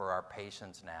points for our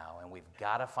patients now, and we've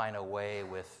got to find a way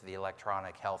with the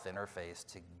electronic health interface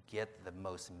to get the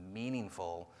most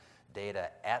meaningful data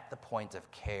at the point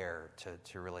of care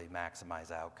to really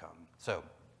maximize outcome. So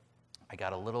I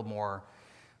got a little more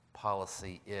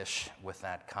policy-ish with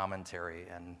that commentary,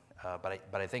 and but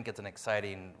I think it's an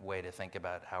exciting way to think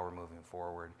about how we're moving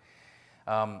forward.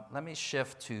 Let me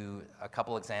shift to a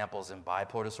couple examples in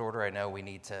bipolar disorder. I know we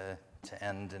need to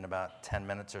end in about 10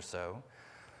 minutes or so.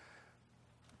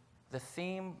 The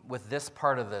theme with this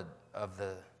part of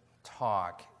the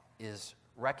talk is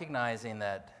recognizing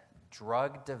that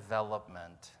drug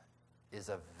development is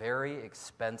a very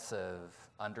expensive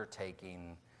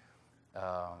undertaking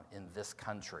in this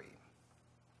country.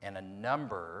 And a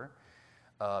number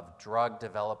of drug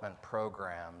development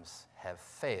programs have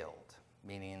failed,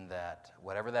 meaning that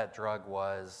whatever that drug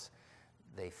was,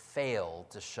 they failed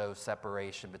to show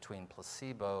separation between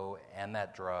placebo and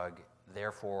that drug,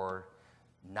 therefore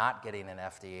not getting an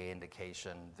FDA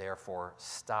indication, therefore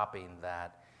stopping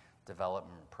that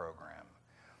development program.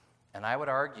 And I would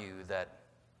argue that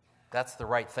that's the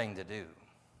right thing to do.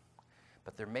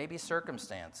 But there may be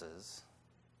circumstances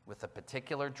with a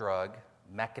particular drug,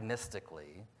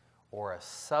 mechanistically, or a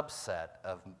subset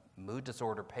of mood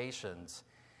disorder patients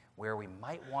where we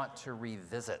might want to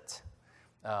revisit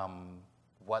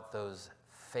what those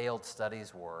failed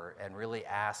studies were and really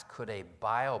ask, could a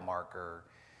biomarker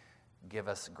give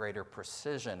us greater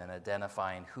precision in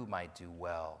identifying who might do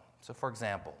well? So for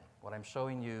example, what I'm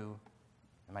showing you,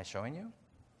 am I showing you?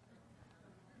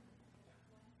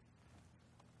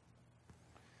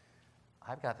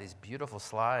 I've got these beautiful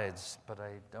slides, but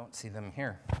I don't see them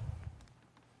here.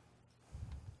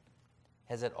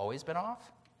 Has it always been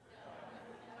off?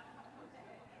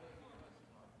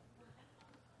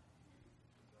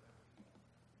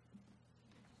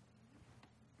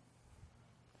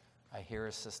 I hear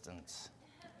assistance.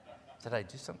 Did I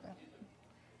do something?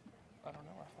 I don't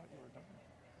know. I thought you were done.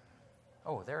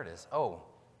 Oh, there it is. Oh.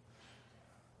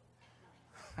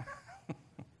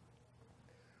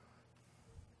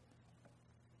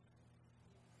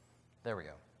 There we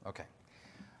go. Okay.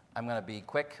 I'm going to be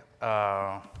quick.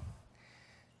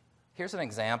 Here's an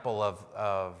example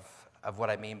of what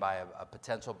I mean by a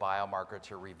potential biomarker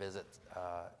to revisit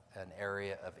an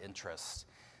area of interest.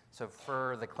 So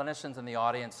for the clinicians in the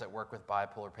audience that work with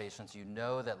bipolar patients, you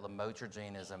know that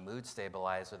lamotrigine is a mood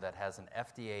stabilizer that has an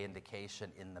FDA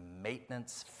indication in the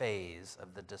maintenance phase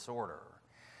of the disorder.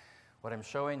 What I'm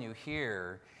showing you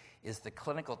here is the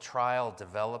clinical trial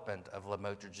development of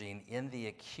lamotrigine in the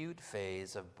acute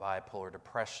phase of bipolar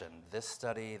depression. This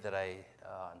study that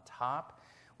on top,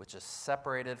 which is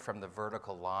separated from the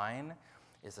vertical line,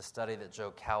 is a study that Joe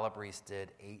Calabrese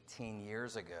did 18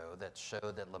 years ago that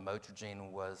showed that lamotrigine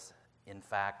was, in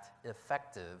fact,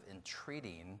 effective in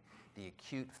treating the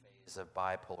acute phase of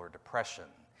bipolar depression.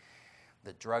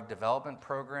 The drug development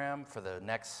program for the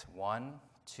next 1,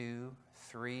 2,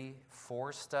 3,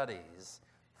 4 studies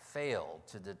failed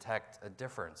to detect a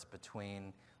difference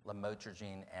between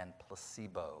lamotrigine and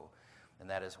placebo. And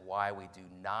that is why we do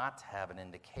not have an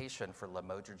indication for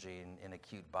lamotrigine in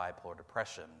acute bipolar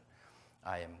depression.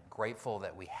 I am grateful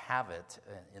that we have it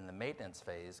in the maintenance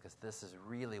phase because this is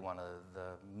really one of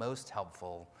the most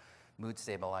helpful mood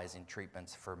stabilizing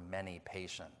treatments for many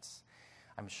patients.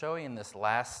 I'm showing this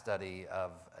last study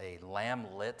of a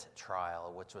LAM-LIT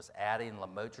trial, which was adding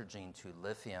lamotrigine to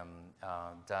lithium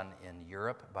done in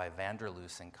Europe by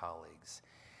Vanderloos and colleagues.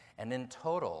 And in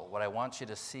total, what I want you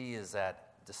to see is that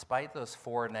despite those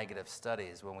 4 negative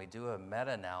studies, when we do a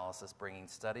meta-analysis bringing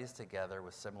studies together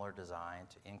with similar design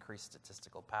to increase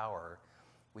statistical power,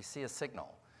 we see a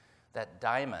signal. That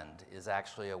diamond is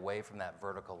actually away from that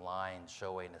vertical line,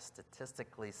 showing a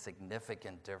statistically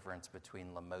significant difference between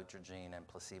lamotrigine and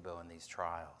placebo in these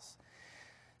trials.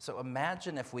 So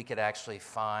imagine if we could actually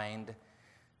find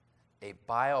a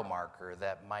biomarker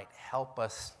that might help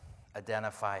us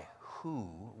identify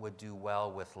who would do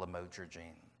well with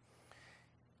lamotrigine.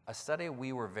 A study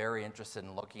we were very interested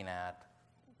in looking at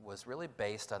was really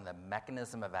based on the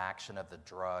mechanism of action of the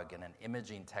drug and an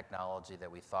imaging technology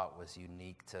that we thought was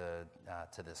unique to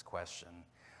this question.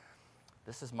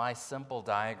 This is my simple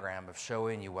diagram of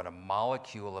showing you what a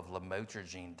molecule of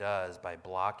lamotrigine does by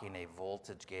blocking a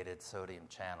voltage-gated sodium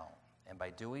channel. And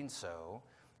by doing so,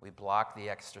 we block the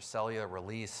extracellular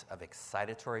release of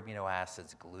excitatory amino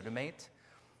acids glutamate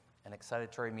and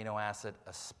excitatory amino acid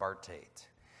aspartate.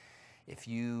 If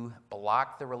you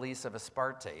block the release of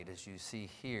aspartate, as you see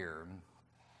here,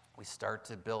 we start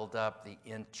to build up the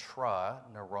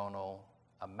intraneuronal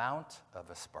amount of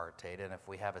aspartate. And if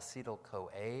we have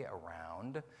acetyl-CoA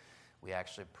around, we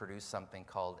actually produce something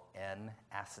called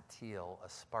N-acetyl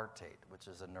aspartate, which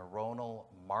is a neuronal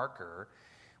marker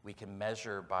we can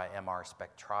measure by MR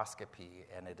spectroscopy,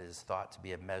 and it is thought to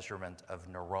be a measurement of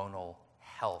neuronal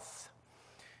health.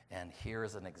 And here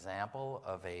is an example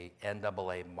of a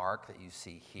NAA mark that you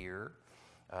see here.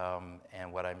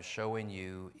 And what I'm showing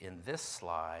you in this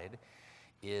slide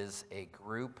is a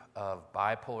group of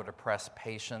bipolar depressed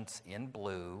patients in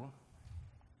blue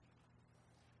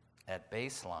at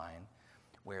baseline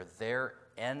where their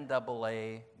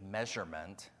NAA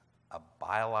measurement, a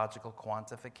biological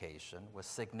quantification, was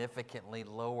significantly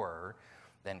lower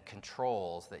than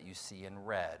controls that you see in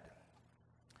red.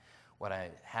 What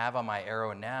I have on my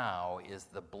arrow now is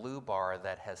the blue bar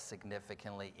that has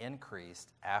significantly increased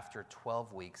after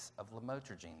 12 weeks of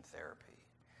lamotrigine therapy.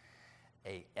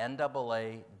 A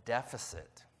NAA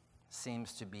deficit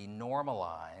seems to be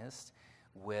normalized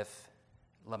with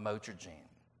lamotrigine.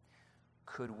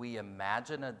 Could we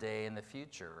imagine a day in the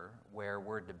future where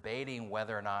we're debating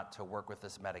whether or not to work with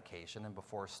this medication, and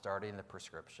before starting the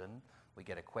prescription, we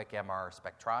get a quick MR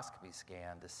spectroscopy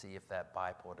scan to see if that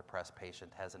bipolar depressed patient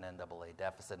has an NAA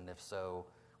deficit, and if so,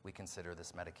 we consider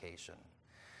this medication.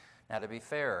 Now, to be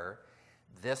fair,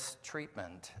 this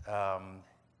treatment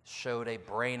showed a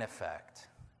brain effect.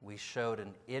 We showed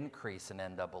an increase in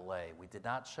NAA. We did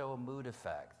not show a mood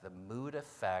effect. The mood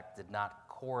effect did not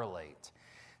correlate.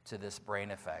 to this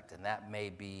brain effect. And that may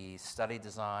be study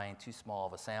design, too small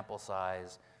of a sample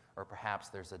size, or perhaps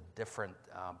there's a different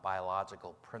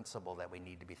biological principle that we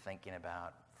need to be thinking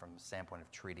about from the standpoint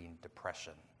of treating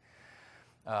depression.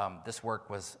 This work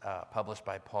was published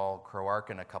by Paul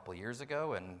Kroarkin a couple years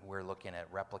ago, and we're looking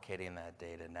at replicating that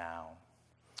data now.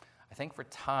 I think for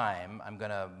time, I'm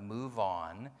going to move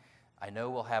on. I know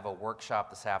we'll have a workshop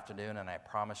this afternoon, and I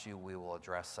promise you we will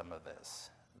address some of this.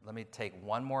 Let me take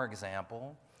one more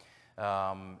example,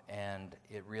 and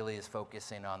it really is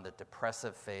focusing on the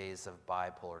depressive phase of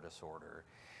bipolar disorder.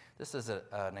 This is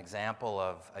an example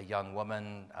of a young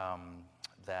woman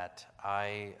that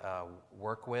I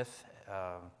work with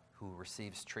who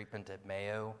receives treatment at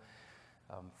Mayo.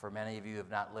 For many of you who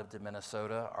have not lived in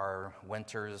Minnesota, our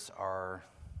winters are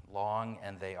long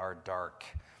and they are dark,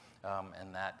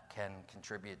 and that can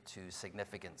contribute to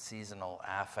significant seasonal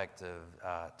affective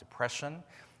depression,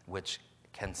 which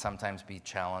can sometimes be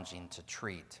challenging to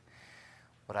treat.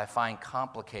 What I find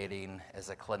complicating as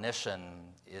a clinician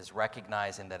is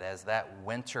recognizing that as that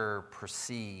winter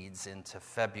proceeds into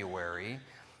February,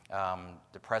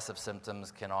 depressive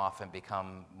symptoms can often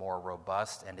become more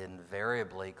robust, and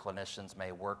invariably clinicians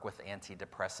may work with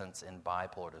antidepressants in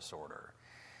bipolar disorder.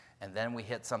 And then we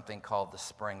hit something called the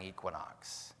spring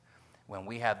equinox. When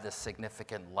we have this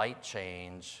significant light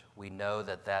change, we know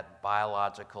that that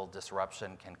biological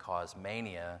disruption can cause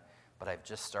mania, but I've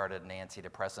just started an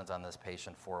antidepressant on this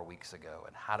patient 4 weeks ago.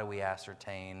 And how do we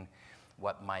ascertain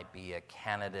what might be a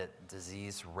candidate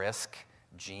disease risk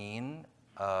gene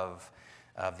of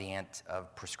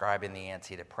prescribing the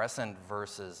antidepressant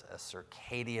versus a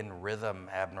circadian rhythm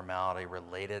abnormality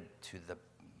related to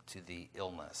the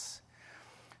illness?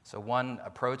 So one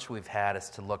approach we've had is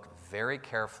to look very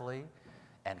carefully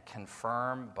and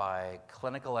confirm by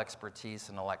clinical expertise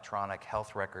and electronic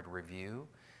health record review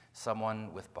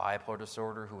someone with bipolar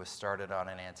disorder who was started on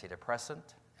an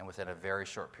antidepressant and within a very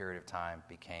short period of time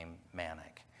became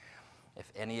manic.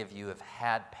 If any of you have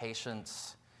had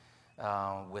patients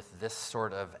with this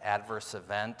sort of adverse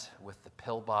event with the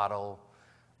pill bottle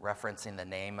referencing the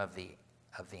name of the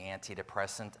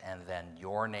antidepressant and then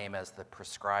your name as the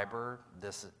prescriber,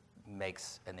 this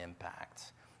makes an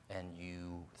impact. And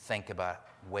you think about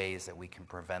ways that we can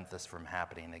prevent this from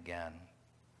happening again.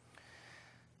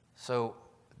 So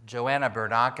Joanna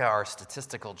Bernaca, our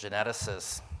statistical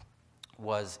geneticist,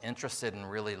 was interested in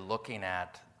really looking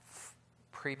at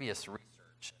previous research.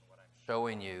 And what I'm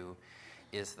showing you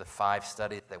is the 5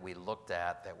 studies that we looked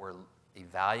at that were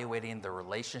evaluating the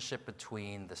relationship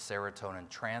between the serotonin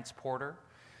transporter,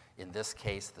 in this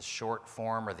case the short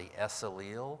form or the S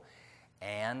allele,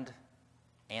 and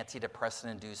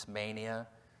antidepressant-induced mania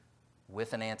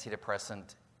with an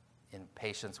antidepressant in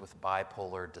patients with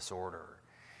bipolar disorder.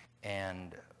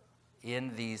 And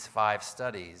in these 5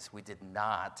 studies, we did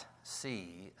not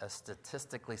see a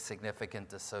statistically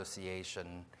significant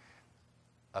association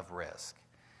of risk.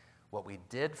 What we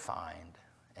did find,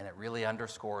 and it really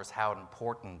underscores how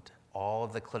important all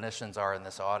of the clinicians are in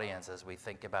this audience as we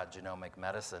think about genomic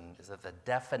medicine, is that the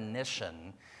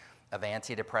definition of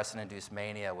antidepressant-induced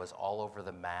mania was all over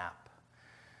the map.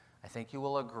 I think you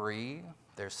will agree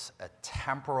there's a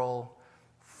temporal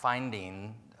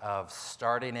finding of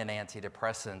starting an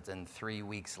antidepressant and 3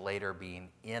 weeks later being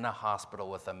in a hospital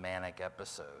with a manic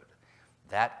episode.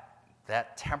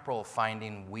 That temporal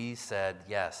finding, we said,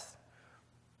 yes,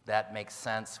 that makes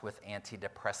sense with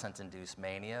antidepressant-induced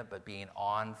mania, but being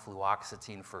on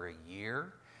fluoxetine for a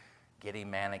year,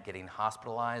 getting manic, getting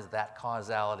hospitalized, that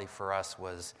causality for us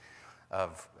was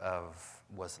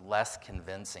less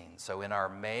convincing. So in our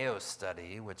Mayo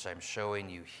study, which I'm showing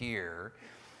you here,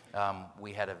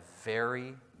 we had a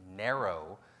very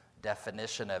narrow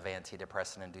definition of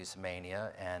antidepressant-induced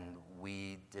mania, and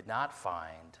we did not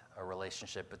find a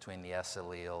relationship between the S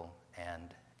allele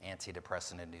and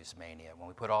antidepressant-induced mania. When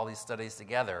we put all these studies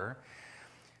together,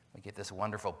 we get this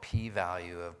wonderful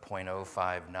p-value of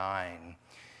 0.059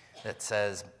 that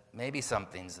says maybe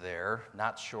something's there,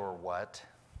 not sure what.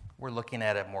 We're looking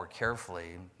at it more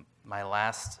carefully. My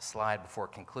last slide before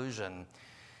conclusion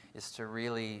is to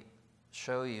really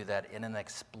show you that in an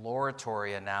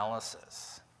exploratory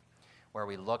analysis where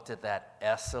we looked at that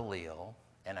S allele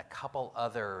and a couple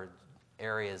other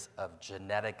areas of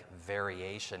genetic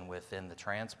variation within the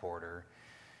transporter,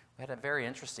 we had a very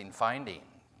interesting finding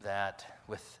that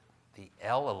with the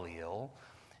L allele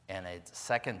and a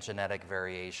second genetic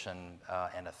variation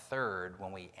and a third,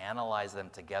 when we analyze them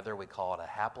together, we call it a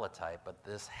haplotype, but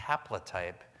this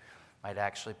haplotype might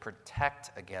actually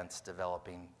protect against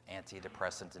developing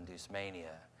antidepressant-induced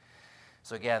mania.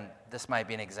 So again, this might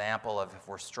be an example of if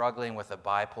we're struggling with a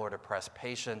bipolar depressed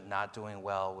patient, not doing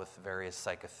well with various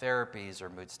psychotherapies or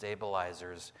mood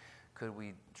stabilizers, could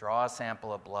we draw a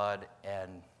sample of blood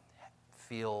and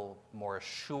feel more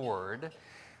assured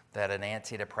that an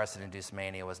antidepressant-induced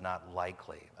mania was not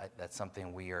likely? That's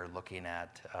something we are looking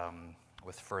at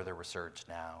with further research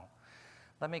now.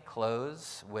 Let me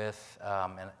close with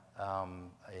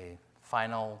a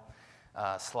final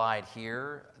slide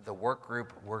here. The work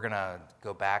group, we're going to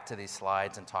go back to these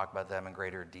slides and talk about them in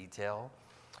greater detail.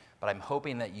 But I'm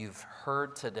hoping that you've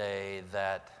heard today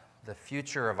that the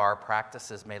future of our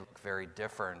practices may look very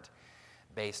different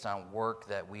based on work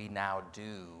that we now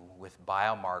do with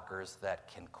biomarkers that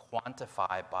can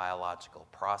quantify biological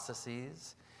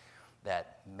processes,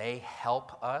 that may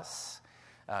help us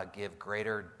give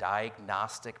greater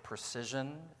diagnostic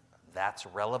precision. That's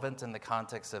relevant in the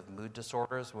context of mood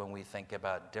disorders when we think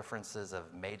about differences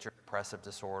of major depressive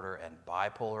disorder and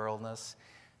bipolar illness.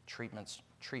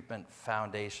 Treatment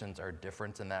foundations are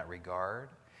different in that regard.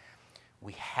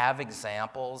 We have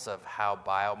examples of how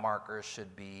biomarkers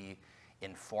should be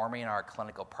informing our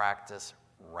clinical practice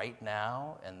right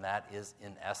now, and that is,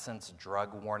 in essence,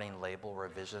 drug warning label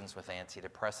revisions with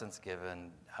antidepressants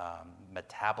given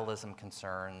metabolism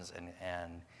concerns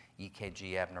and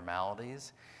EKG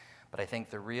abnormalities. But I think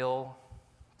the real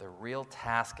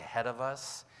task ahead of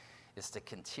us is to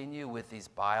continue with these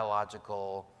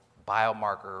biomarker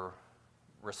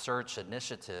research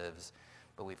initiatives,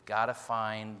 but we've got to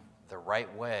find the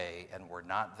right way, and we're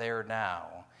not there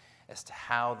now, as to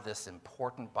how this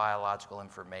important biological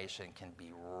information can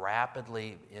be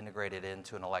rapidly integrated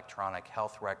into an electronic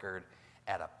health record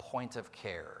at a point of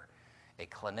care. A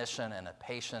clinician and a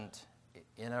patient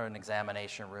in an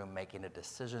examination room making a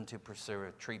decision to pursue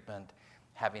a treatment,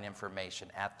 having information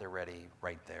at the ready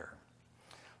right there.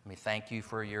 Let me thank you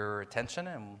for your attention,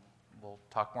 and we'll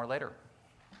talk more later.